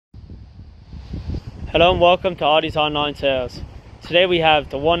Hello and welcome to Audi's online sales. Today we have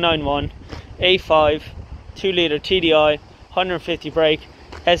the 191 A5 2-litre TDI 150 brake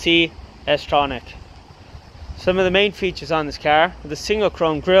SE S-tronic. Some of the main features on this car are the single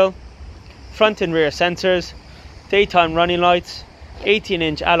chrome grille, front and rear sensors, daytime running lights,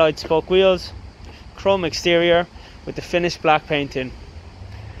 18-inch alloyed spoke wheels, chrome exterior with the finished black painting.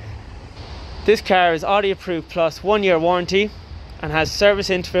 This car is Audi approved plus 1-year warranty and has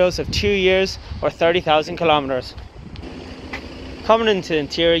service intervals of 2 years or 30,000 kilometers. Coming into the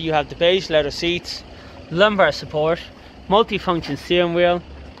interior, you have the beige leather seats, lumbar support, multi-function steering wheel,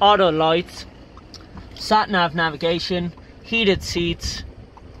 auto lights, sat-nav navigation, heated seats,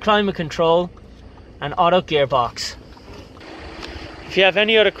 climate control and auto gearbox. If you have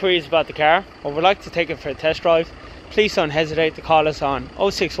any other queries about the car or would like to take it for a test drive, please don't hesitate to call us on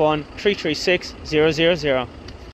 061 336 000.